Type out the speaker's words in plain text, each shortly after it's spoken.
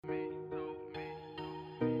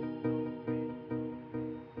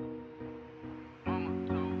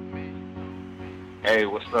Hey,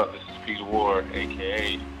 what's up? This is Peter Ward,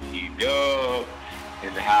 a.k.a. P-Dub,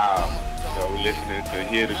 in the house. We're listening to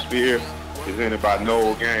Hear the Spear, presented by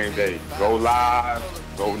Noel Game Day. Go live,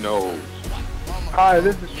 go Noles. Hi,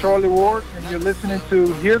 this is Charlie Ward, and you're listening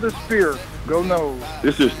to Hear the Spear, go Noles.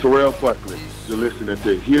 This is Terrell Buckley. You're listening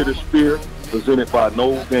to Hear the Spear, presented by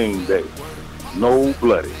Noel Game Day. No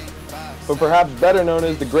Bloody. But perhaps better known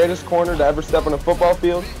as the greatest corner to ever step on a football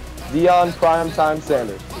field, Deion Primetime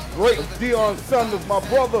Sanders. Great Deion Sanders, my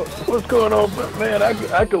brother. What's going on, man?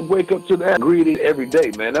 I could wake up to that greeting every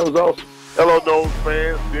day, man. That was awesome. Hello, Noles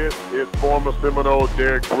fans. This is former Seminole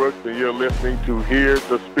Derek Brooks, and you're listening to Hear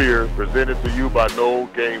the Spear, presented to you by Noel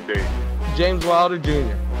Game Day. James Wilder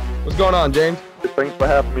Jr. What's going on, James? Thanks for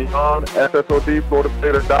having me on. SSOD, Florida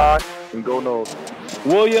State or Die, and go Noles.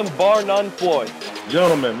 William Bar None Floyd.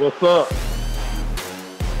 Gentlemen, what's up?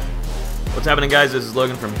 What's happening, guys? This is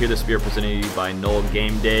Logan from Hear the Spear, presented to you by Noel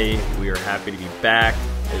Game Day. We are happy to be back.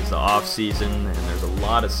 It's the off season, and there's a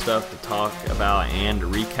lot of stuff to talk about and to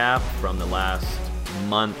recap from the last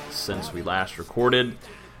month since we last recorded.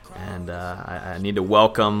 And I need to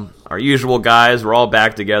welcome our usual guys. We're all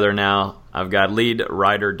back together now. I've got lead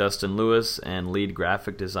writer Dustin Lewis and lead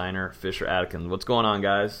graphic designer Fisher Atkins. What's going on,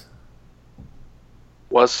 guys?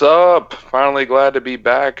 What's up? Finally glad to be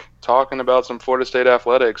back talking about some Florida State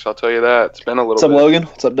athletics. I'll tell you that. It's been a little bit. What's up, Logan?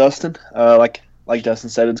 What's up, Dustin? Like Dustin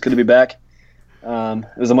said, it's good to be back.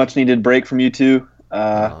 It was a much-needed break from you two.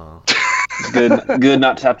 It's good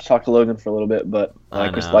not to have to talk to Logan for a little bit, but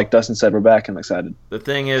like Dustin said, we're back and I'm excited. The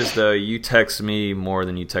thing is, though, you text me more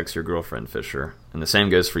than you text your girlfriend, Fisher. And the same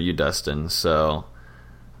goes for you, Dustin. So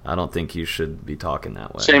I don't think you should be talking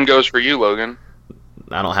that way. Same goes for you, Logan.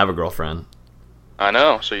 I don't have a girlfriend. I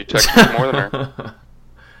know, so you text me more than her.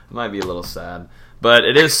 It might be a little sad. But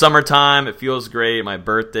it is summertime. It feels great. My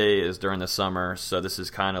birthday is during the summer, so this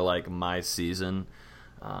is kind of like my season.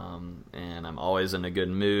 And I'm always in a good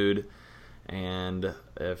mood. And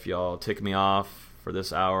if y'all tick me off for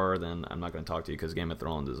this hour, then I'm not going to talk to you because Game of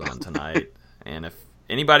Thrones is on tonight. And if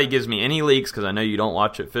anybody gives me any leaks, because I know you don't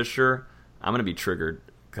watch it, Fisher, I'm going to be triggered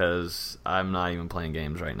because I'm not even playing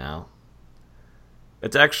games right now.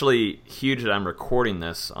 It's actually huge that I'm recording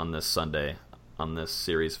this on this Sunday, on this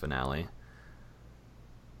series finale.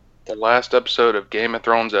 The last episode of Game of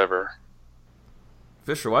Thrones ever.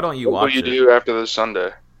 Fisher, why don't you watch it? What will you do after this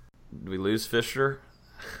Sunday? Did we lose Fisher?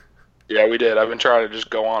 Yeah, we did. I've been trying to just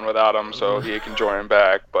go on without him so he can join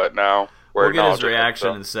back, but now we'll get his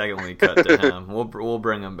reaction in a second when we cut to him. We'll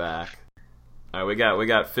bring him back. All right, we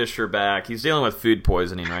got Fisher back. He's dealing with food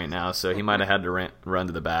poisoning right now, so he might have had to run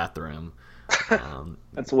to the bathroom.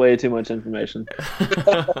 That's way too much information.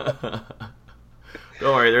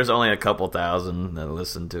 Don't worry, there's only a couple thousand that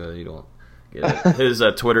listen to it. You don't get it. His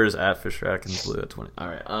Twitter is at Fisher Atkins Blue at 20. All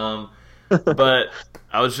right. But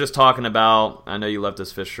I was just talking about, I know you left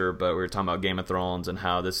us, Fisher, but we were talking about Game of Thrones and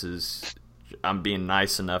how I'm being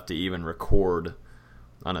nice enough to even record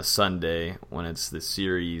on a Sunday when it's the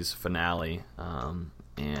series finale.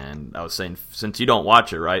 And I was saying, since you don't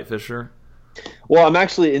watch it, right, Fisher? Well, I'm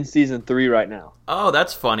actually in season 3 right now. Oh,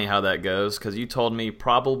 that's funny how that goes, because you told me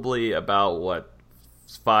probably about,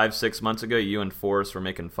 5-6 months ago, you and Forrest were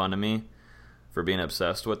making fun of me for being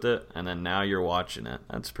obsessed with it, and then now you're watching it.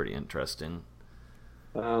 That's pretty interesting.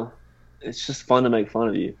 Well, it's just fun to make fun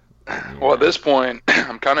of you. Yeah. Well, at this point,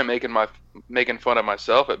 I'm kind of making fun of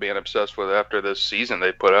myself at being obsessed with it after this season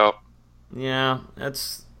they put out. Yeah,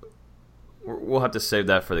 we'll have to save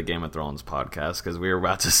that for the Game of Thrones podcast because we were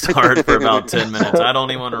about to start for about 10 minutes. I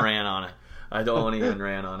don't even want to rant on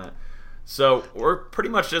it. So we're pretty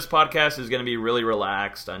much, this podcast is going to be really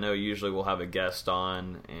relaxed. I know usually we'll have a guest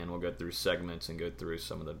on and we'll go through segments and go through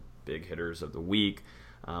some of the big hitters of the week.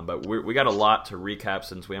 But we got a lot to recap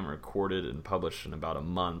since we haven't recorded and published in about a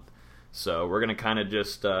month. So we're going to kind of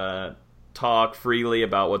just talk freely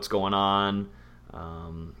about what's going on.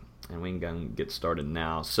 And we can get started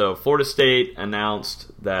now. So Florida State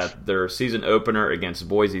announced that their season opener against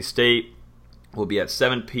Boise State will be at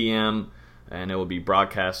 7 p.m., and it will be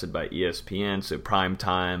broadcasted by ESPN, so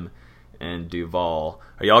Primetime and Duval.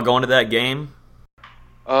 Are y'all going to that game?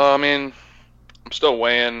 I mean, I'm still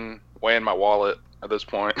weighing my wallet at this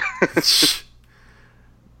point.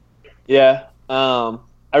 Yeah. I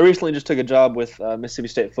recently just took a job with Mississippi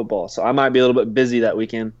State football, so I might be a little bit busy that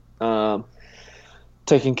weekend.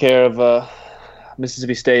 Taking care of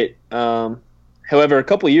Mississippi State. However, a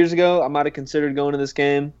couple years ago, I might have considered going to this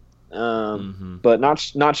game, but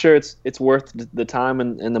not sure it's worth the time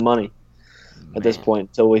and the money at this point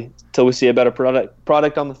until we see a better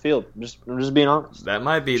product on the field. I'm just being honest. That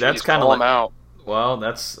might be. That's kind of like. Out. Well,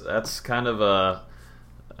 that's kind of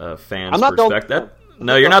a fan's perspective.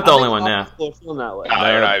 No, you're not the only one now. Feeling that way.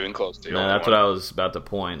 No, you're not even close to. No, that's what I was about to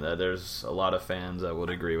point. That there's a lot of fans that would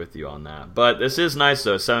agree with you on that. But this is nice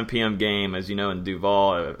though. 7 p.m. game, as you know, in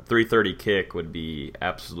Duval, a 3:30 kick would be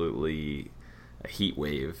absolutely a heat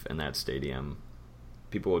wave in that stadium.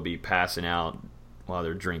 People would be passing out while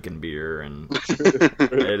they're drinking beer, and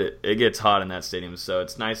it gets hot in that stadium. So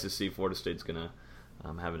it's nice to see Florida State's gonna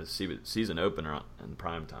have a season opener in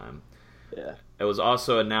prime time. Yeah. It was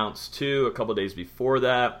also announced, too, a couple days before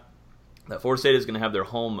that Florida State is going to have their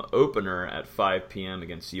home opener at 5 p.m.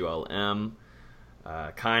 against ULM.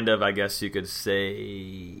 Kind of, I guess you could say,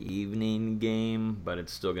 evening game, but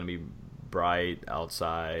it's still going to be bright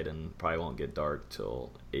outside and probably won't get dark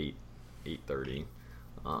till 8:30.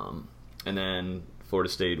 And then Florida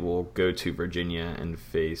State will go to Virginia and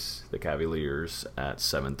face the Cavaliers at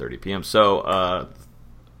 7:30 p.m. So,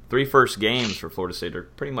 3 first games for Florida State are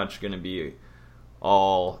pretty much going to be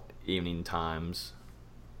all evening times.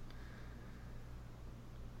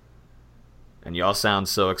 And y'all sound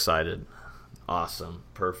so excited. Awesome.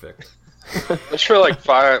 Perfect. It's for like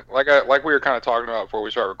 5, like we were kind of talking about before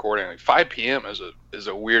we start recording. Like 5 p.m. is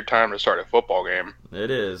a weird time to start a football game.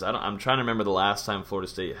 It is. I'm trying to remember the last time Florida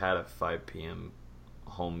State had a 5 p.m.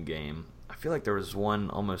 home game. I feel like there was one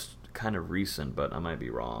almost kind of recent, but I might be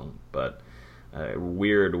wrong. But a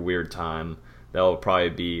weird time. That will probably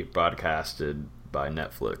be broadcasted by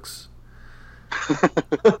Netflix.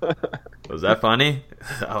 Was that funny?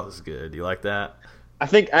 That was good. You like that?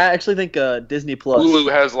 I actually think Disney Plus. Hulu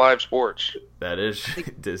has live sports. That is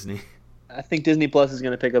Disney. I think Disney Plus is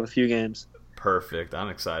going to pick up a few games. Perfect. I'm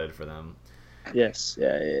excited for them. Yes.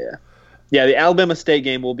 Yeah. The Alabama State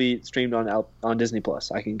game will be streamed on Disney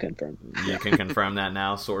Plus. I can confirm. You can confirm that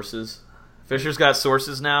now. Sources. Fisher's got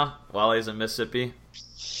sources now. Wally's in Mississippi.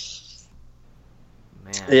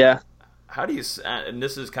 Man. Yeah. How do you? And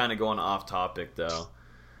this is kind of going off topic though.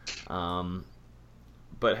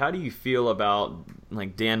 But how do you feel about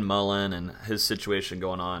like Dan Mullen and his situation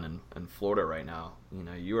going on in Florida right now? You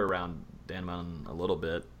know, you were around Dan Mullen a little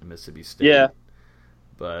bit in Mississippi State. Yeah.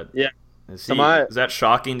 But yeah, is that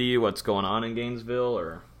shocking to you? What's going on in Gainesville,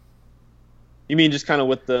 or? You mean just kind of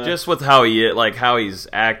with how he's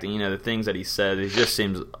acting? You know, the things that he said. He just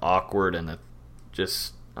seems awkward and I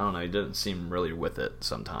don't know. He doesn't seem really with it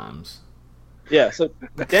sometimes. Yeah. So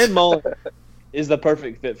Dan Mullen is the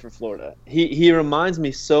perfect fit for Florida. He reminds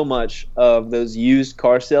me so much of those used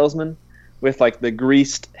car salesmen with like the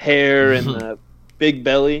greased hair and the big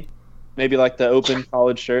belly, maybe like the open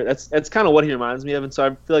collared shirt. That's kind of what he reminds me of, and so I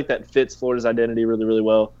feel like that fits Florida's identity really, really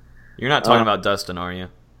well. You're not talking about Dustin, are you?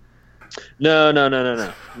 No.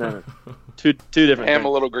 Two different. I'm a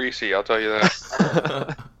little greasy, I'll tell you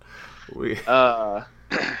that.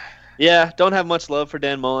 Yeah, don't have much love for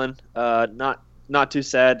Dan Mullen. Not too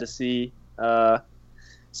sad to see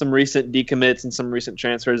some recent decommits and some recent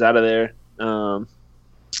transfers out of there.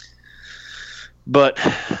 But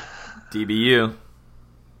DBU,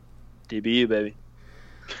 baby.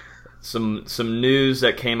 Some news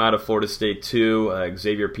that came out of Florida State too.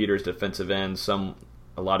 Xavier Peters, defensive end.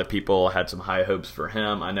 A lot of people had some high hopes for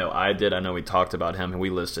him. I know I did. I know we talked about him, and we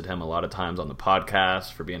listed him a lot of times on the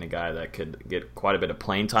podcast for being a guy that could get quite a bit of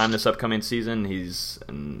playing time this upcoming season. He's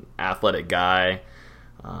an athletic guy,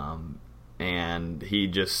 and he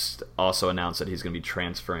just also announced that he's going to be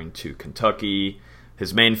transferring to Kentucky.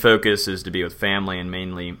 His main focus is to be with family and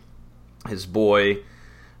mainly his boy,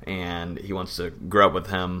 and he wants to grow up with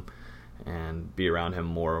him and be around him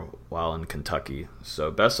more while in Kentucky.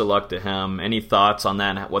 So best of luck to him. Any thoughts on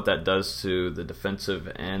that and what that does to the defensive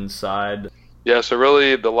end side? Yeah, so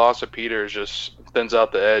really the loss of Peters just thins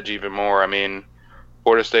out the edge even more. I mean,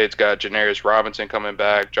 Florida State's got Janarius Robinson coming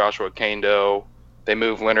back, Joshua Kando. They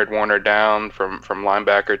moved Leonard Warner down from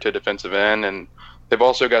linebacker to defensive end, and they've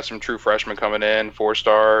also got some true freshmen coming in,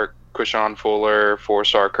 4-star Kushan Fuller,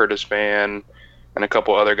 4-star Curtis Van, and a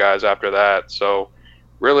couple other guys after that. So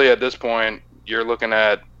really, at this point, you're looking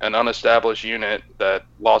at an unestablished unit that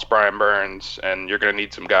lost Brian Burns, and you're going to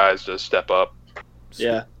need some guys to step up.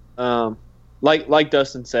 Yeah. Like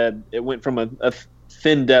Dustin said, it went from a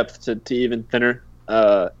thin depth to even thinner.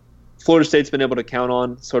 Florida State's been able to count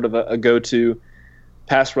on sort of a go-to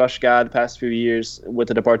pass rush guy the past few years. With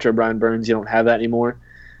the departure of Brian Burns, you don't have that anymore,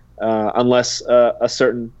 unless a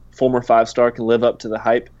certain former 5-star can live up to the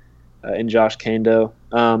hype in Josh Kando.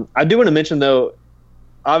 I do want to mention, though,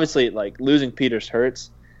 obviously, like, losing Peters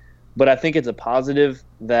hurts, but I think it's a positive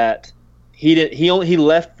that he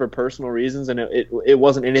left for personal reasons, and it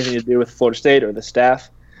wasn't anything to do with Florida State or the staff.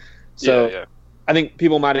 So yeah. I think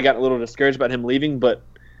people might have gotten a little discouraged about him leaving, but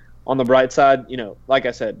on the bright side, you know, like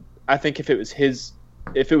I said, I think if it was his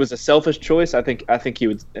if it was a selfish choice, I think he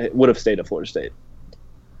would have stayed at Florida State.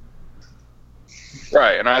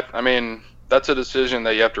 Right, and I mean that's a decision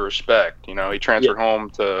that you have to respect. You know, he transferred home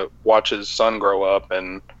to watch his son grow up,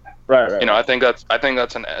 and right. You know, I think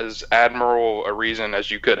that's an as admirable a reason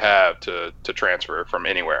as you could have to transfer from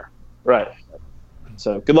anywhere. Right.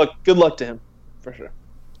 So good luck to him, for sure.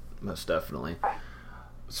 Most definitely.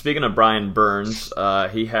 Speaking of Brian Burns,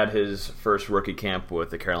 he had his first rookie camp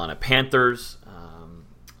with the Carolina Panthers, I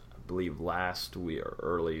believe last week or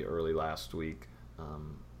early last week,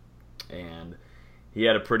 and he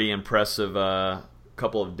had a pretty impressive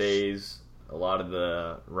couple of days. A lot of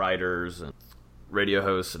the writers and radio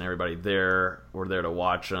hosts and everybody there were there to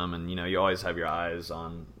watch him, and you know you always have your eyes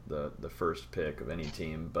on the first pick of any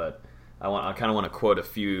team. But I kind of want to quote a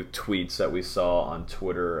few tweets that we saw on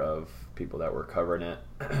Twitter of people that were covering it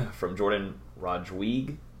from Jordan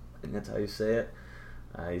Rajweeg. I think that's how you say it.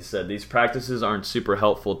 He said, "These practices aren't super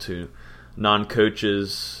helpful to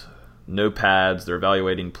non-coaches. No pads, they're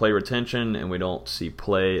evaluating play retention, and we don't see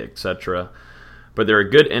play, etc. But they're a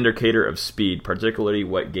good indicator of speed, particularly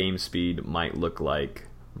what game speed might look like.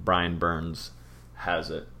 Brian Burns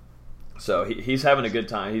has it." So he's having a good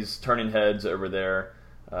time. He's turning heads over there.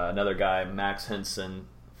 Another guy, Max Henson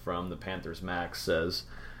from the Panthers Max, says,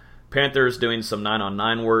 "Panthers doing some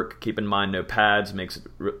 9-on-9 work. Keep in mind no pads makes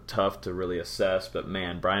it tough to really assess. But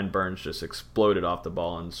man, Brian Burns just exploded off the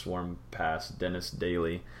ball and swarmed past Dennis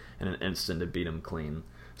Daly in an instant to beat him clean."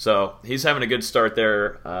 So he's having a good start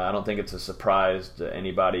there. I don't think it's a surprise to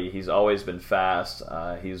anybody. He's always been fast.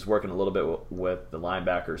 He's working a little bit with the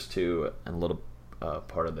linebackers too, and a little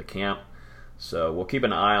part of the camp. So we'll keep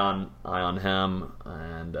an eye on him.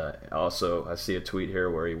 And also, I see a tweet here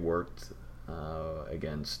where he worked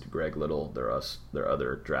against Greg Little, their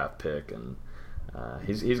other draft pick, and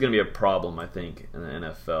he's going to be a problem, I think, in the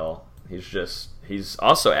NFL. He's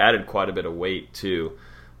also added quite a bit of weight too.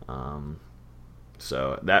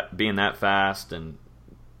 So that being that fast and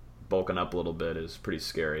bulking up a little bit is pretty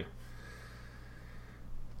scary.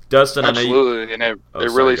 Dustin, absolutely, and it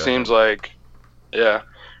really seems like,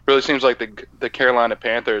 the Carolina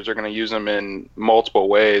Panthers are going to use him in multiple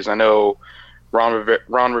ways. I know Ron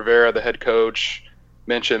Rivera, the head coach,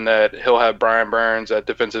 mentioned that he'll have Brian Burns at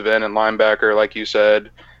defensive end and linebacker, like you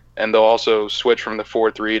said, and they'll also switch from the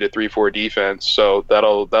 4-3 to 3-4 defense. So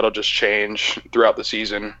that'll just change throughout the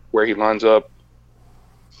season where he lines up.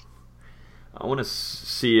 I want to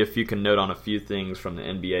see if you can note on a few things from the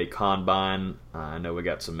NBA Combine. I know we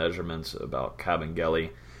got some measurements about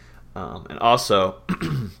Kabengele. And also,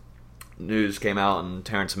 news came out and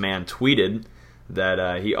Terrence Mann tweeted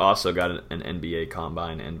that he also got an NBA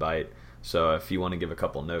Combine invite. So if you want to give a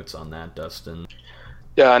couple notes on that, Dustin.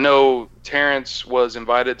 Yeah, I know Terrence was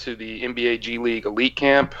invited to the NBA G League Elite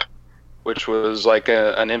Camp, which was like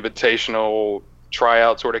an invitational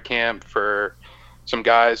tryout sort of camp for some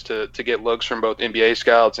guys to get looks from both NBA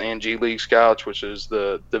scouts and G League scouts, which is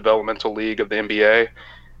the developmental league of the NBA.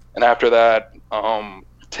 And after that,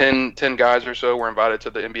 10 guys or so were invited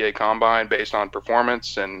to the NBA Combine based on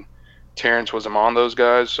performance, and Terrence was among those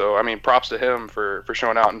guys. So, I mean, props to him for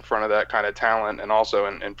showing out in front of that kind of talent and also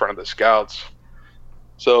in front of the scouts.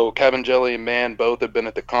 So Kabengele and Mann both have been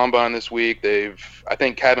at the Combine this week. I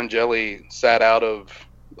think Kabengele sat out of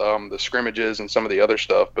the scrimmages and some of the other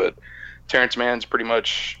stuff, but Terrence Mann's pretty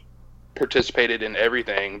much participated in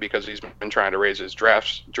everything because he's been trying to raise his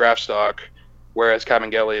draft stock, whereas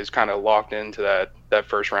Kabengele is kind of locked into that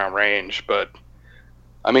first round range. But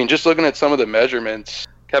I mean, just looking at some of the measurements,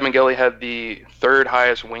 Kabengele had the third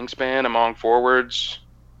highest wingspan among forwards.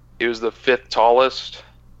 He was the fifth tallest.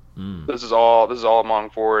 This is all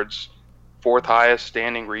among forwards. Fourth highest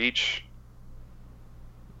standing reach.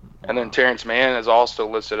 And then Terrence Mann is also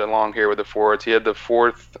listed along here with the forwards. He had the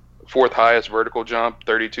fourth highest vertical jump,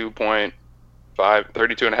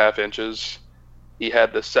 32.5 inches. He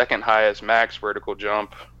had the second highest max vertical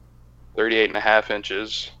jump, 38.5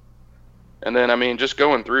 inches. And then, I mean, just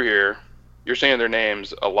going through here, you're saying their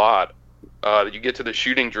names a lot. You get to the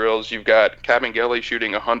shooting drills, you've got Kabengele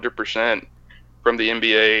shooting 100% from the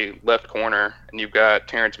NBA left corner, and you've got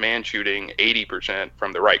Terrence Mann shooting 80%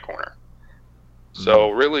 from the right corner. So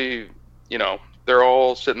really, you know, they're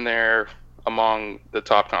all sitting there among the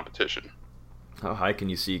top competition. How high can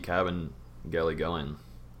you see Kabengele going?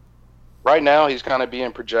 Right now, he's kind of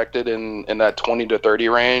being projected in that 20 to 30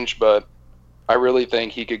 range, but I really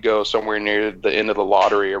think he could go somewhere near the end of the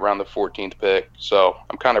lottery around the 14th pick. So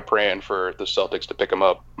I'm kind of praying for the Celtics to pick him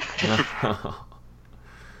up.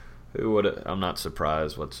 Who would? I'm not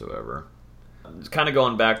surprised whatsoever. Just kind of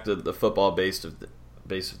going back to the football based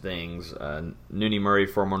base of things. Nooney Murray,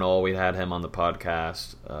 former Knoll, we had him on the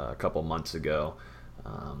podcast a couple months ago.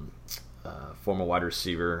 Former wide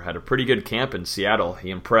receiver, had a pretty good camp in Seattle.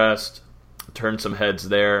 He impressed, turned some heads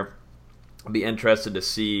there. I'd be interested to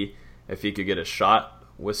see if he could get a shot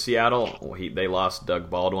with Seattle. They lost Doug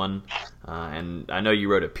Baldwin, and I know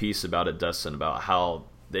you wrote a piece about it, Dustin, about how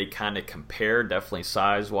they kind of compare, definitely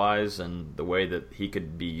size-wise, and the way that he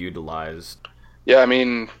could be utilized. Yeah, I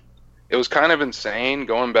mean, it was kind of insane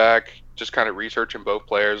going back, just kind of researching both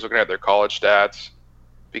players, looking at their college stats,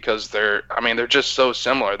 because they're just so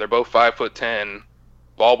similar. They're both 5'10".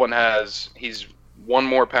 Baldwin he's 1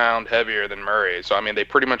 more pound heavier than Murray. So, I mean, they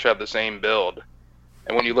pretty much have the same build.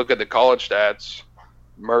 And when you look at the college stats,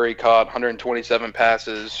 Murray caught 127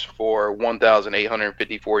 passes for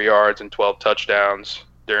 1,854 yards and 12 touchdowns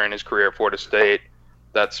during his career at Florida State.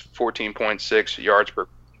 That's 14.6 yards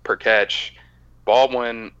per catch.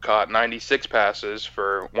 Baldwin caught 96 passes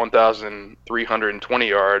for 1,320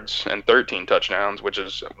 yards and 13 touchdowns, which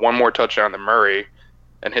is 1 more touchdown than Murray,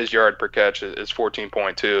 and his yard per catch is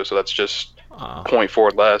 14.2, so that's just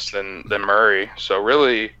 0.4 less than Murray. So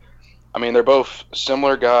really, I mean, they're both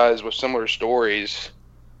similar guys with similar stories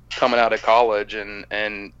coming out of college,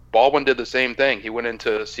 and Baldwin did the same thing. He went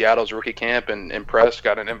into Seattle's rookie camp and impressed,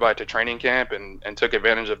 got an invite to training camp, and took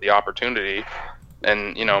advantage of the opportunity.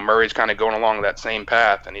 And, you know, Murray's kind of going along that same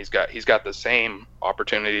path, and he's got the same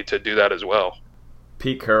opportunity to do that as well.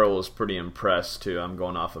 Pete Carroll was pretty impressed, too. I'm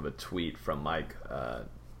going off of a tweet from Mike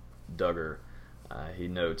Duggar. He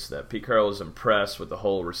notes that Pete Carroll was impressed with the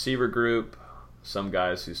whole receiver group. Some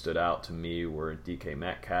guys who stood out to me were DK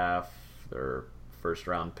Metcalf, their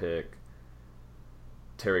first-round pick,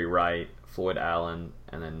 Terry Wright, Floyd Allen,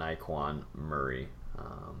 and then Naquan Murray.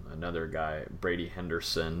 Another guy, Brady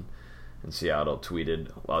Henderson, in Seattle,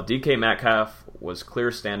 tweeted, while DK Metcalf was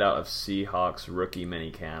clear standout of Seahawks rookie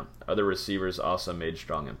minicamp, other receivers also made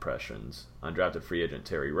strong impressions. Undrafted free agent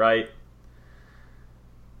Terry Wright,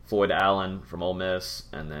 Floyd Allen from Ole Miss,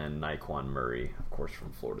 and then Naquan Murray, of course,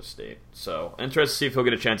 from Florida State. So, interested to see if he'll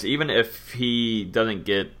get a chance. Even if he doesn't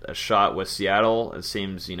get a shot with Seattle, it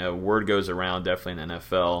seems, you know, word goes around definitely in the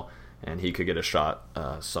NFL, and he could get a shot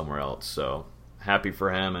somewhere else. So, happy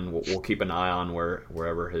for him, and we'll keep an eye on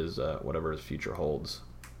wherever his whatever his future holds.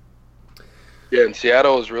 Yeah, and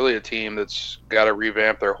Seattle is really a team that's got to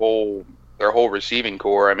revamp their whole receiving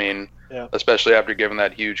core. I mean, especially after giving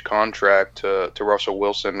that huge contract to Russell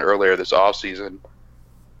Wilson earlier this offseason.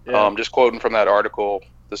 Yeah. Just quoting from that article,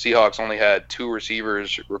 the Seahawks only had 2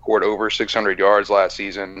 receivers record over 600 yards last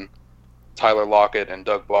season, Tyler Lockett and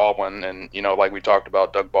Doug Baldwin. And, you know, like we talked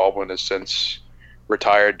about, Doug Baldwin has since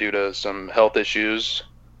retired due to some health issues.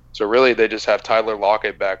 So really they just have Tyler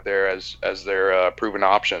Lockett back there as their proven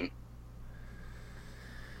option.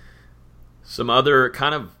 Some other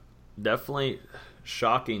kind of definitely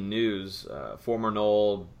shocking news. Former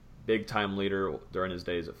Knoll, big-time leader during his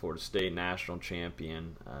days at Florida State, national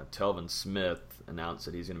champion, Telvin Smith announced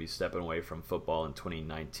that he's going to be stepping away from football in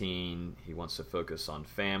 2019. He wants to focus on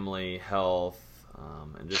family, health,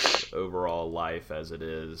 and just overall life as it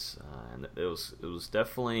is. And it was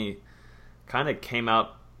definitely kind of came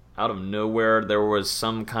out of nowhere. There was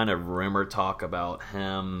some kind of rumor talk about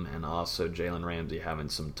him and also Jalen Ramsey having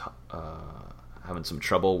some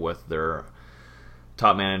trouble with their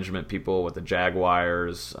top management people with the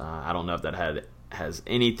Jaguars. I don't know if that has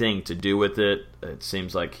anything to do with it. It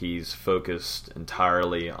seems like he's focused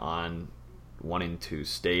entirely on wanting to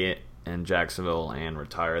stay in Jacksonville and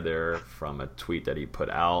retire there from a tweet that he put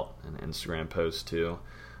out, an Instagram post too.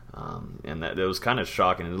 And that it was kind of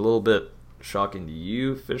shocking. A little bit shocking to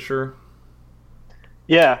you, Fisher?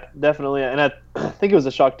 Yeah, definitely. And I think it was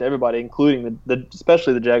a shock to everybody, including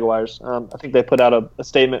especially the Jaguars. I think they put out a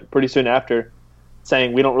statement pretty soon after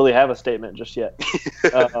saying we don't really have a statement just yet.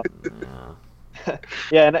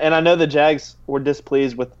 Yeah, and I know the Jags were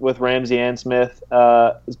displeased with Ramsey and Smith.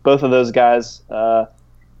 Both of those guys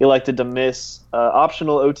elected to miss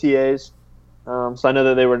optional OTAs. So I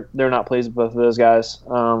know that they're not pleased with both of those guys.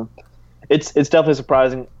 It's definitely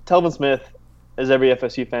surprising. Telvin Smith, as every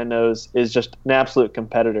FSU fan knows, is just an absolute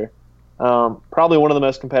competitor. Probably one of the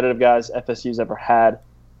most competitive guys FSU's ever had,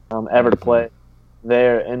 ever to play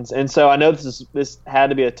there. And so I know this had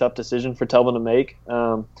to be a tough decision for Telvin to make.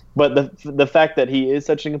 But the fact that he is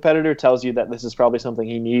such a competitor tells you that this is probably something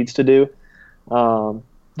he needs to do,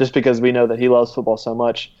 just because we know that he loves football so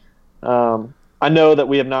much. I know that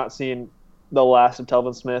we have not seen the last of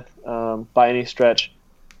Telvin Smith by any stretch.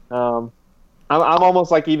 I'm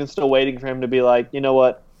almost like even still waiting for him to be like, you know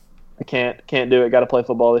what, I can't do it. Got to play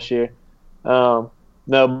football this year. No,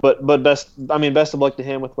 but best of luck to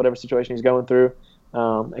him with whatever situation he's going through.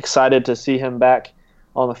 Excited to see him back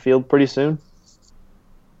on the field pretty soon.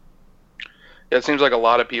 Yeah, it seems like a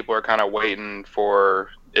lot of people are kind of waiting for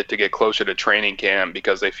it to get closer to training camp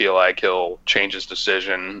because they feel like he'll change his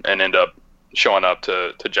decision and end up showing up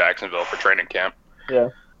to Jacksonville for training camp. Yeah.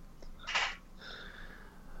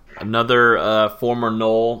 Another former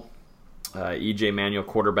Nole, E.J. Manuel,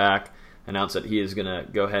 quarterback, announced that he is going to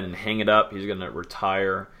go ahead and hang it up. He's going to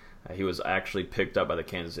retire. He was actually picked up by the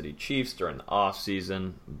Kansas City Chiefs during the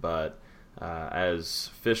offseason, but as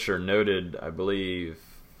Fisher noted, I believe,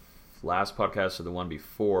 last podcast or the one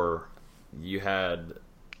before, you had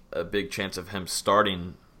a big chance of him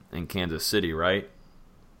starting in Kansas City, right?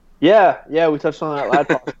 Yeah, we touched on that last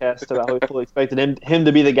podcast about how we fully expected him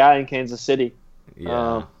to be the guy in Kansas City.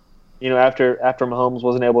 Yeah. After Mahomes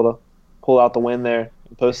wasn't able to pull out the win there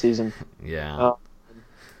in postseason. Yeah.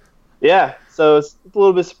 Yeah, so it's a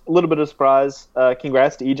little bit of surprise.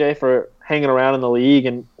 Congrats to EJ for hanging around in the league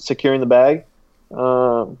and securing the bag.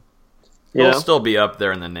 He'll still be up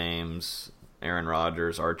there in the names. Aaron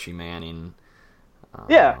Rodgers, Archie Manning.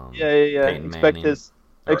 Yeah. Peyton Manning. His.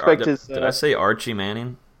 Did I say Archie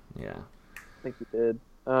Manning? Yeah. I think you did.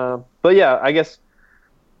 But yeah, I guess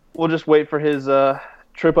we'll just wait for his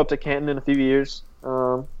trip up to Canton in a few years.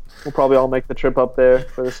 We'll probably all make the trip up there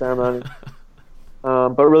for the ceremony.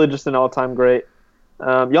 But really just an all-time great.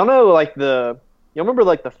 Y'all know y'all remember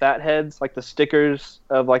like the fat heads, like the stickers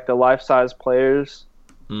of like the life-size players?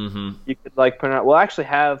 Mm-hmm. You could like print out. We'll actually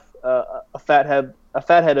have a fat head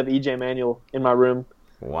of EJ Manuel in my room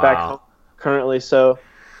back home currently. So,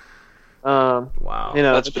 wow,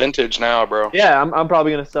 that's vintage now, bro. Yeah, I'm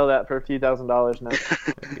probably gonna sell that for a few $1,000s now.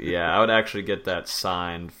 Yeah, I would actually get that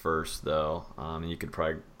signed first though. You could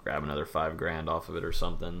probably grab another $5,000 off of it or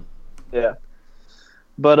something. Yeah.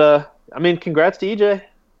 But, congrats to EJ.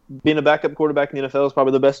 Being a backup quarterback in the NFL is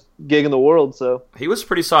probably the best gig in the world. So he was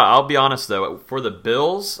pretty solid. I'll be honest, though. For the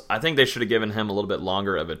Bills, I think they should have given him a little bit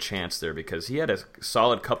longer of a chance there because he had a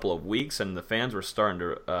solid couple of weeks, and the fans were starting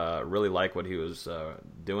to really like what he was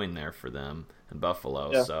doing there for them in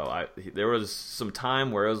Buffalo. Yeah. So there was some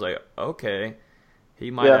time where it was like, okay,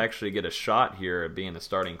 he might actually get a shot here at being a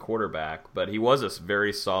starting quarterback, but he was a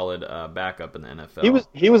very solid backup in the NFL.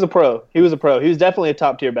 He was a pro. He was definitely a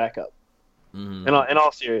top-tier backup. Mm-hmm. In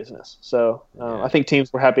all seriousness. So I think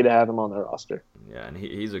teams were happy to have him on their roster. Yeah, and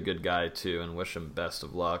he's a good guy, too, and wish him best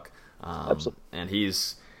of luck. Absolutely. And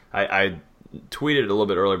I tweeted it a little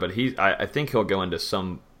bit earlier, but I think he'll go into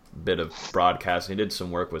some bit of broadcasting. He did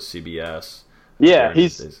some work with CBS. Yeah,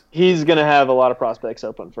 he's going to have a lot of prospects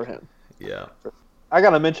open for him. Yeah. I got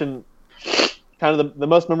to mention kind of the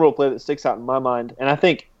most memorable play that sticks out in my mind, and I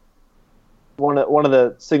think one of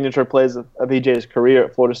the signature plays of EJ's career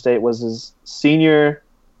at Florida State was his senior,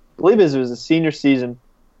 I believe it was his senior season,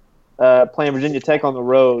 playing Virginia Tech on the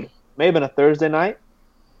road. May have been a Thursday night.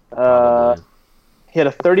 He had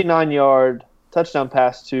a 39-yard touchdown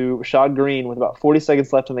pass to Rashad Green with about 40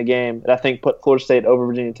 seconds left in the game that I think put Florida State over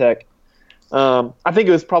Virginia Tech. I think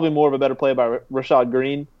it was probably more of a better play by Rashad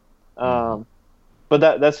Green. But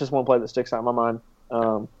that's just one play that sticks out in my mind.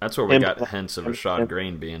 That's where we got hints of Rashad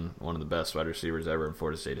Green being one of the best wide receivers ever in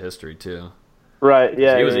Florida State history, too. Right,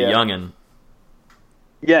 yeah. He was a youngin'.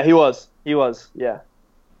 Yeah, he was. Yeah.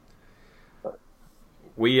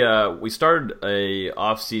 We started a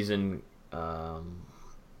off-season,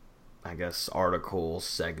 article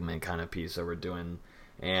segment kind of piece that we're doing,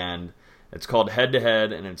 and it's called Head to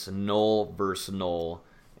Head, and it's Nole versus Nole,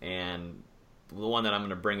 and the one that I'm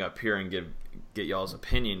going to bring up here and get y'all's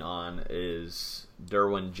opinion on is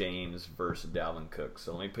Derwin James versus Dalvin Cook.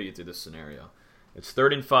 So let me put you through this scenario. It's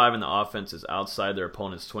 3rd and 5, and the offense is outside their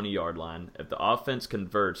opponent's 20-yard line. If the offense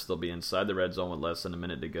converts, they'll be inside the red zone with less than a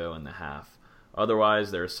minute to go in the half.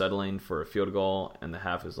 Otherwise, they're settling for a field goal, and the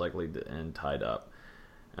half is likely to end tied up.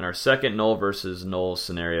 In our second Nole versus Nole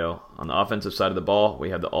scenario, on the offensive side of the ball,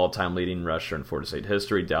 we have the all-time leading rusher in Florida State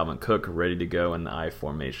history, Dalvin Cook, ready to go in the I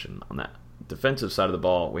formation. On that defensive side of the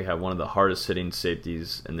ball, we have one of the hardest hitting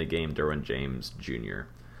safeties in the game, Derwin James Jr.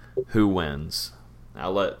 Who wins?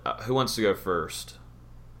 Who wants to go first?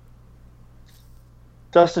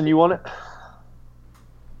 Dustin, you want it?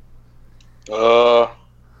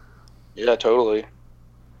 Yeah, totally.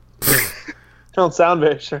 Don't sound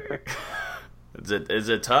very sure. Is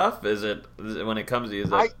it tough? Is it when it comes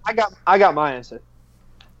to I got my answer.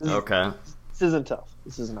 Okay. This isn't tough.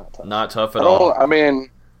 This is not tough. Not tough at all. I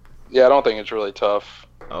don't think it's really tough.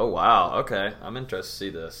 Oh wow. Okay, I'm interested to see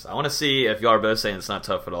this. I want to see if y'all are both saying it's not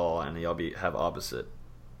tough at all, and y'all have opposite.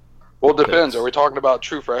 Well, it depends. Are we talking about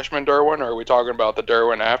true freshman Derwin, or are we talking about the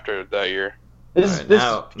Derwin after that year?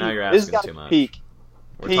 Now you're asking too much. Peak.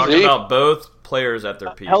 We're talking about both players at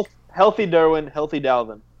their peak. Healthy Derwin, healthy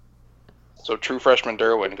Dalvin. So true freshman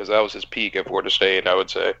Derwin, because that was his peak at Florida State, I would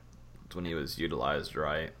say. That's when he was utilized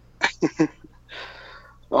right.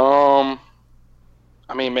 I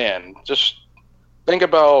mean, man, just think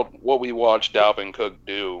about what we watched Dalvin Cook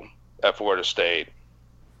do at Florida State.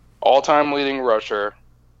 All-time leading rusher.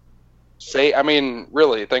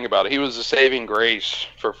 Really, think about it. He was the saving grace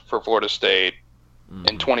for Florida State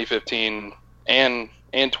in 2015 and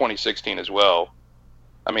 2016 as well.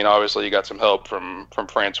 I mean, obviously you got some help from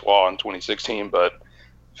Francois in 2016, but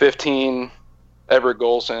 15, Everett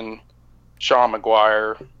Golson, Sean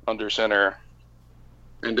McGuire under center,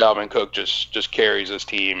 and Dalvin Cook just carries his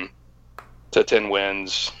team to 10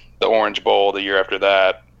 wins, the Orange Bowl the year after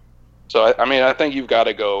that. So, I think you've got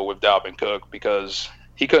to go with Dalvin Cook because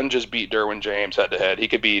he couldn't just beat Derwin James head-to-head. He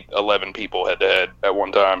could beat 11 people head-to-head at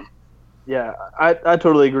one time. Yeah, I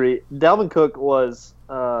totally agree. Dalvin Cook was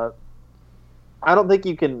I don't think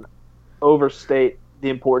you can overstate the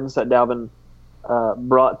importance that Dalvin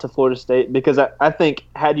brought to Florida State because I think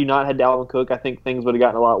had you not had Dalvin Cook, I think things would have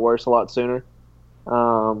gotten a lot worse a lot sooner,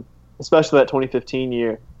 especially that 2015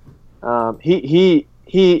 year. He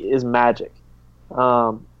is magic.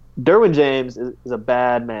 Derwin James is a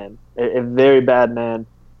bad man, a very bad man,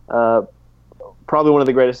 probably one of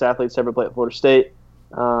the greatest athletes to ever play at Florida State.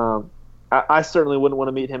 I certainly wouldn't want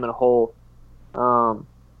to meet him in a hole.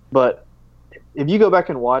 But if you go back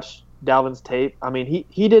and watch Dalvin's tape, I mean,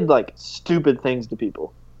 he did like stupid things to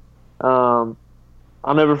people. I'll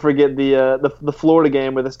never forget the Florida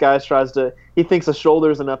game where this guy he thinks a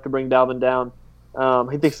shoulder is enough to bring Dalvin down.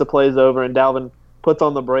 He thinks the play's over, and Dalvin puts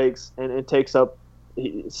on the brakes and it takes up.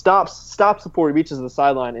 He stops before he reaches the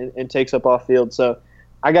sideline and takes up off field. So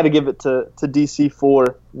I got to give it to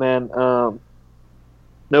DC4, man.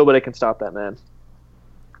 Nobody can stop that man.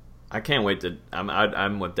 I can't wait to.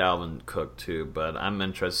 I'm with Dalvin Cook too, but I'm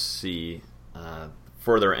interested to see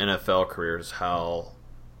for their NFL careers how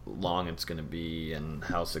long it's going to be and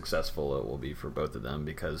how successful it will be for both of them.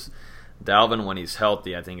 Because Dalvin, when he's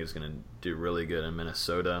healthy, I think is going to do really good in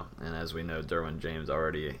Minnesota. And as we know, Derwin James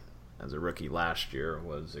already, as a rookie last year,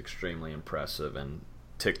 was extremely impressive and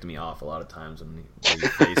ticked me off a lot of times when we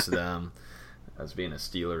faced them as being a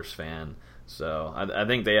Steelers fan. So I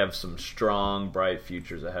think they have some strong, bright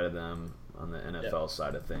futures ahead of them on the NFL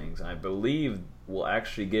side of things. And I believe we'll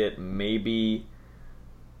actually get maybe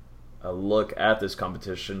a look at this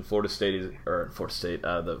competition.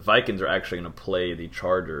 The Vikings are actually going to play the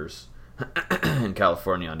Chargers in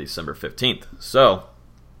California on December 15th. So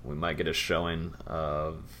we might get a showing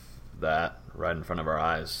of that right in front of our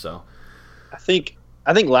eyes. So I think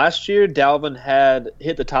last year Dalvin had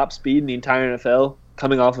hit the top speed in the entire NFL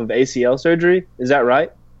coming off of ACL surgery. Is that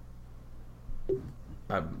right?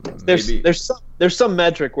 There's some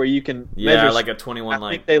metric where you can measure, like a 21.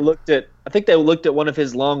 I think they looked at one of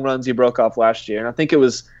his long runs he broke off last year, and I think it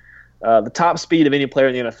was the top speed of any player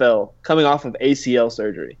in the NFL coming off of ACL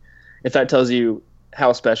surgery. If that tells you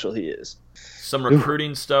how special he is. Some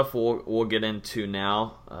recruiting stuff we'll get into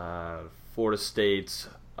now. Florida State's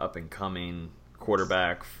up and coming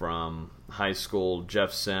quarterback from high school,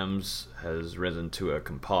 Jeff Sims, has risen to a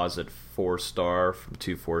composite 4-star from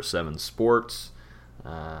 247 Sports.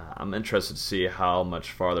 I'm interested to see how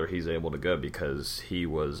much farther he's able to go because he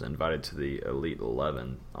was invited to the Elite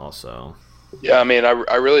 11 also. Yeah, I mean, I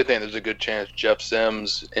really think there's a good chance Jeff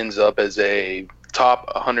Sims ends up as a top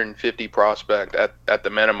 150 prospect at the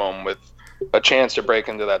minimum with a chance to break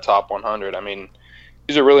into that top 100. I mean,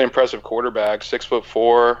 he's a really impressive quarterback,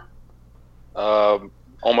 6'4",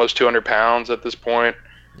 almost 200 pounds at this point.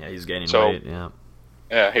 Yeah, he's gaining weight, yeah.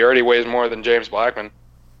 Yeah, he already weighs more than James Blackman.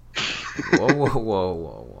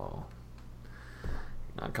 Whoa. You're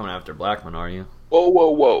not coming after Blackman, are you?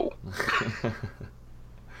 Whoa.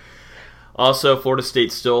 Also, Florida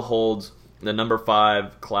State still holds the number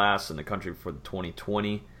 5 class in the country for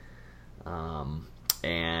 2020.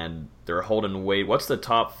 And they're holding weight. What's the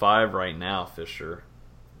top 5 right now, Fisher?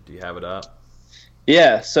 Do you have it up?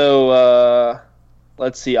 Yeah, so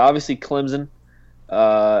let's see. Obviously, Clemson.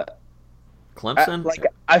 Clemson?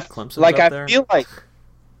 I there? feel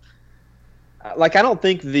like I don't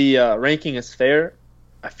think the ranking is fair.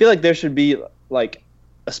 I feel like there should be like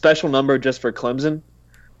a special number just for Clemson.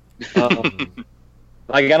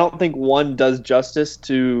 I don't think one does justice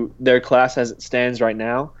to their class as it stands right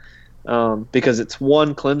now, because it's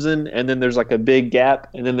one Clemson, and then there's like a big gap,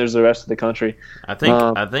 and then there's the rest of the country. I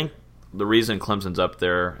think the reason Clemson's up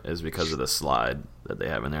there is because of the slide that they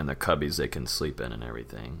have in there and the cubbies they can sleep in and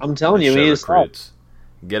everything. I'm telling you, we need recruits.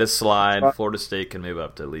 Get a slide. Florida State can move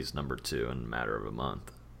up to at least number 2 in a matter of a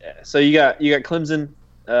month. Yeah, so you got Clemson,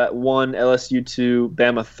 at 1, LSU 2,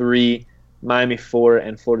 Bama 3, Miami 4,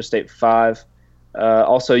 and Florida State 5.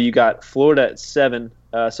 Also, you got Florida at 7.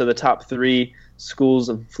 So the top 3 schools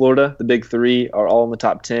of Florida, the big 3, are all in the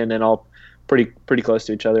top 10 and all pretty close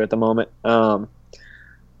to each other at the moment. I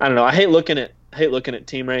don't know. I hate looking at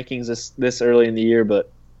team rankings this early in the year,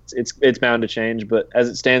 but it's bound to change. But as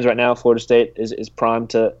it stands right now, Florida State is primed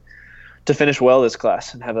to finish well this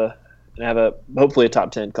class and have a hopefully a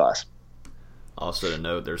top 10 class. Also to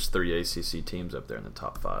note, there's 3 ACC teams up there in the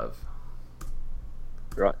top 5.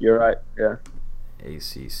 You're right. Yeah.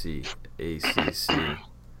 ACC.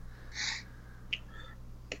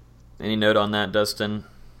 Any note on that, Dustin?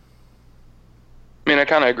 I mean, I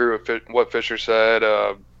kind of agree with what Fisher said.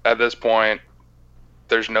 At this point,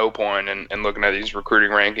 there's no point in looking at these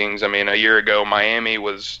recruiting rankings. I mean, a year ago, Miami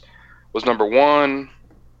was number 1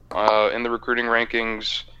 in the recruiting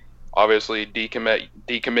rankings. Obviously,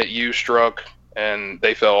 decommit U struck, and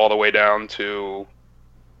they fell all the way down to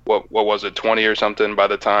what was it, 20 or something by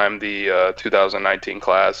the time the 2019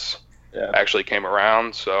 class actually came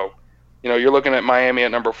around. So, you're looking at Miami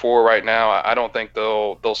at number 4 right now. I don't think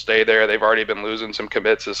they'll stay there. They've already been losing some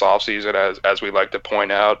commits this offseason, as we like to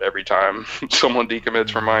point out every time someone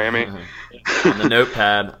decommits from Miami. On the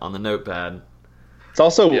notepad. It's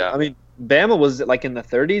also, I mean, Bama was like in the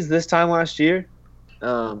 30s this time last year,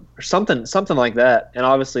 or something like that. And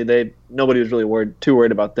obviously, nobody was really too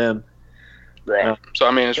worried about them. Right. So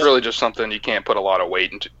I mean, it's really just something you can't put a lot of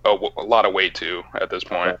weight to at this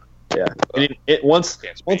point. Yeah. Once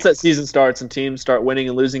that season starts and teams start winning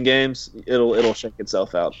and losing games, it'll shake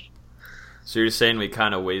itself out. So you're saying we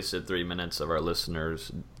kind of wasted 3 minutes of our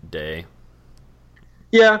listeners' day?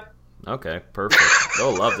 Yeah. Okay, perfect.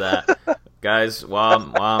 They'll love that. Guys,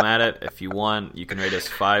 while I'm at it, if you want, you can rate us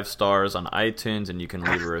 5 stars on iTunes and you can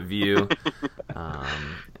leave a review,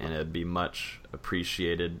 and it'd be much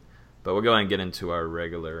appreciated. But we'll go ahead and get into our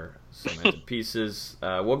regular segmented pieces.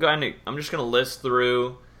 I'm just going to list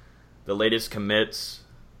through the latest commits.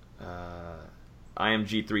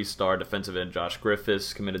 IMG 3-star defensive end Josh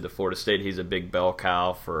Griffiths committed to Florida State. He's a big bell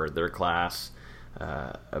cow for their class.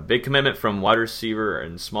 A big commitment from wide receiver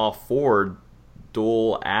and small forward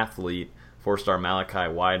dual athlete, 4-star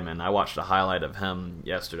Malachi Wideman. I watched a highlight of him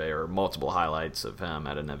yesterday, or multiple highlights of him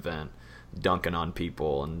at an event, dunking on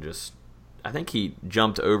people, and I think he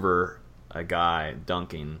jumped over a guy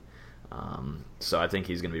dunking. So I think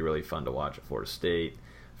he's going to be really fun to watch at Florida State.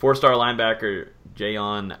 4-star linebacker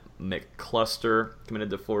Jayon McCluster committed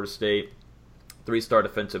to Florida State. 3-star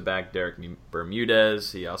defensive back Derek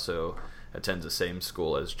Bermudez. He also attends the same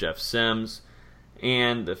school as Jeff Sims.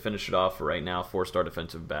 And to finish it off right now, 4-star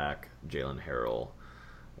defensive back Jalen Harrell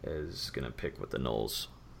is going to pick with the Noles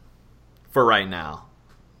for right now.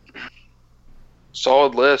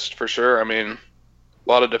 Solid list for sure. I mean, a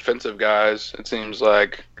lot of defensive guys, it seems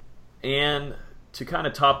like. And to kind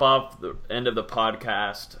of top off the end of the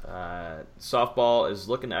podcast, softball is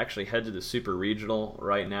looking to actually head to the Super Regional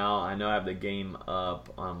right now. I know I have the game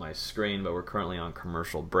up on my screen, but we're currently on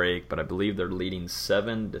commercial break. But I believe they're leading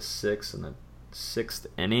 7-6 in the 6th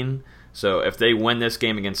inning. So if they win this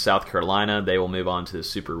game against South Carolina, they will move on to the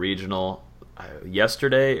Super Regional.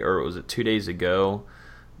 Yesterday, or was it 2 days ago,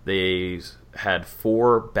 they had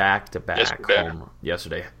 4 back-to-back home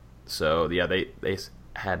yesterday. So yeah, they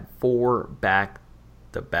had 4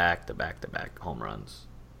 back-to-back home runs.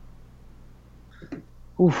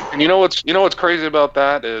 Oof. And you know what's crazy about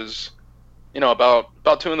that is,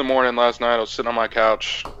 about 2 a.m. last night, I was sitting on my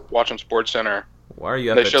couch watching SportsCenter. Why are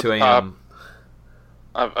you up at 2 a.m.?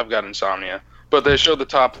 I've got insomnia. But they showed the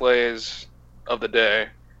top plays of the day,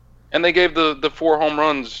 and they gave the 4 home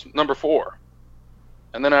runs number 4.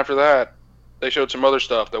 And then after that, they showed some other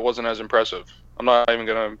stuff that wasn't as impressive. I'm not even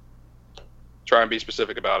going to try and be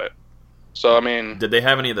specific about it. So, I mean... Did they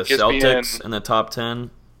have any of the Celtics in the top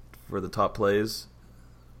 10 for the top plays?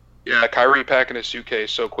 Yeah, Kyrie packing his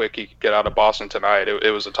suitcase so quick he could get out of Boston tonight.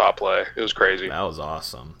 It was a top play. It was crazy. That was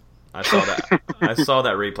awesome. I saw that. I saw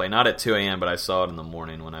that replay. Not at 2 a.m., but I saw it in the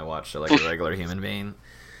morning when I watched it like a regular human being.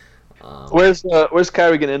 Where's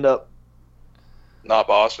Kyrie going to end up? Not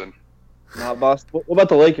Boston. Not Boston. What about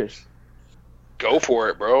the Lakers? Go for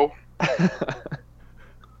it, bro.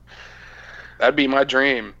 That'd be my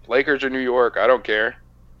dream. Lakers or New York, I don't care.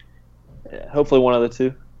 Yeah, hopefully one of the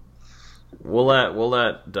two. We'll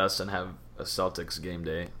let Dustin have a Celtics game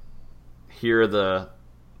day. Hear the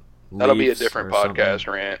That'll be a different podcast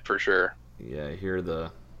rant for sure. Yeah, hear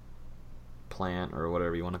the plant or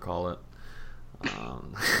whatever you want to call it.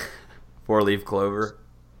 4-leaf clover.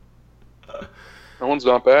 That one's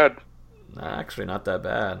not bad. Actually, not that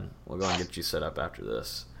bad. We'll go and get you set up after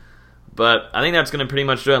this. But I think that's going to pretty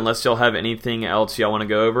much do it, unless y'all have anything else y'all want to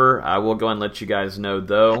go over. I will go and let you guys know,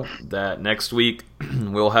 though, that next week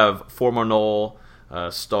we'll have former Nole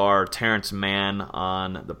star Terrence Mann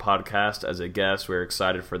on the podcast as a guest. We're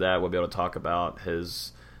excited for that. We'll be able to talk about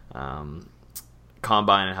his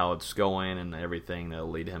combine and how it's going and everything that'll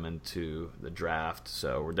lead him into the draft.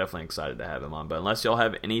 So we're definitely excited to have him on. But unless y'all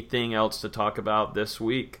have anything else to talk about this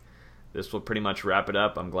week, this will pretty much wrap it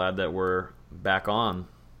up. I'm glad that we're back on.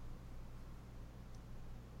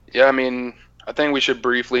 Yeah, I mean, I think we should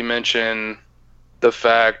briefly mention the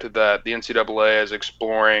fact that the NCAA is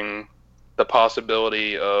exploring the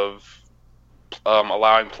possibility of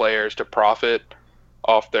allowing players to profit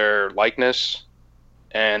off their likeness,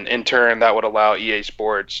 and in turn that would allow EA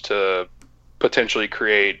Sports to potentially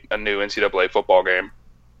create a new NCAA football game.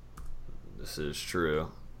 This is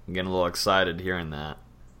true. I'm getting a little excited hearing that.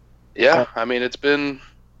 Yeah, I mean, it's been,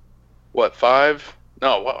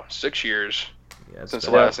 6 years since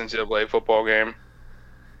the last NCAA football game.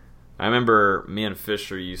 I remember me and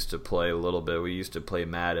Fisher used to play a little bit. We used to play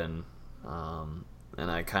Madden, and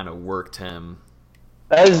I kind of worked him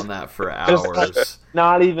on that for hours.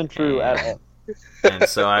 Not even true at all. And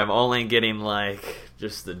so I'm only getting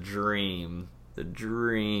just the dream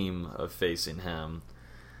of facing him.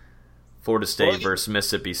 Florida State versus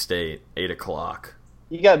Mississippi State, 8 o'clock.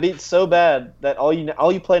 You got beat so bad that all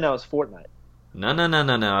you play now is Fortnite. No.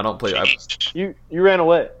 I don't play. You ran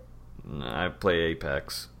away. I play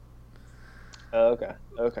Apex. Okay.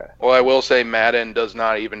 Well, I will say Madden does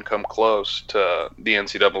not even come close to the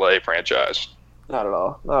NCAA franchise. Not at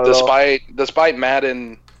all. Despite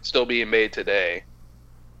Madden still being made today,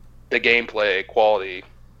 the gameplay quality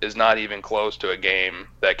is not even close to a game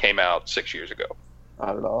that came out 6 years ago.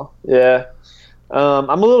 Not at all. Yeah. I'm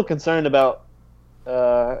a little concerned about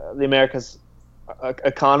the America's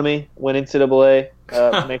economy when NCAA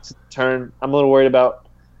makes a turn. I'm a little worried about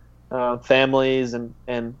families and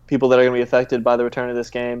people that are going to be affected by the return of this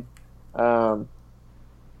game. People are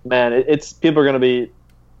going to be.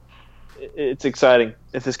 It's exciting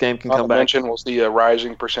if this game can come back. We'll see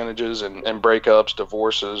rising percentages and breakups,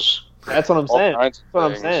 divorces. That's what I'm saying. That's what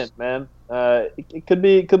I'm saying, man. It could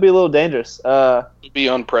be a little dangerous. It'd be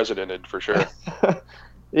unprecedented for sure.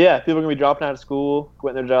 Yeah, people are gonna be dropping out of school,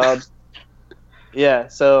 quitting their jobs. Yeah,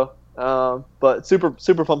 so but super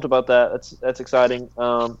pumped about that. That's exciting.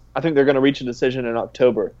 I think they're gonna reach a decision in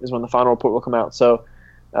October is when the final report will come out. So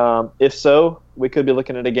if so, we could be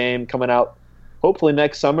looking at a game coming out hopefully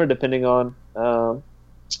next summer, depending on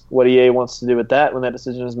what EA wants to do with that when that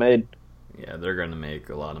decision is made. Yeah, they're going to make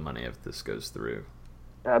a lot of money if this goes through.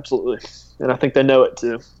 Absolutely. And I think they know it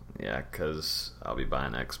too. Yeah, because I'll be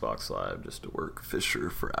buying Xbox Live just to work Fisher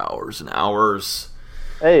for hours and hours.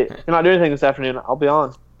 Hey, if you're not doing anything this afternoon, I'll be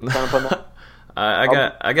on.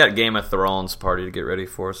 I got Game of Thrones party to get ready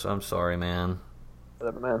for, so I'm sorry, man.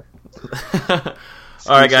 Whatever, man.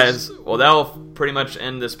 All right, guys. Well, that will pretty much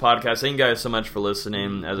end this podcast. Thank you guys so much for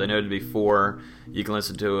listening. As I noted before, you can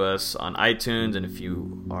listen to us on iTunes, and if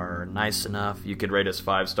you are nice enough, you could rate us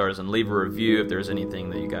 5 stars and leave a review if there's anything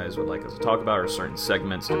that you guys would like us to talk about or certain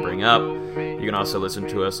segments to bring up. You can also listen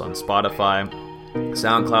to us on Spotify,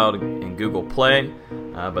 SoundCloud, and Google Play.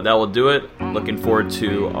 But that will do it. Looking forward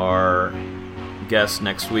to our guest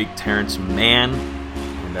next week, Terrence Mann,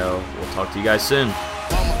 and we'll talk to you guys soon.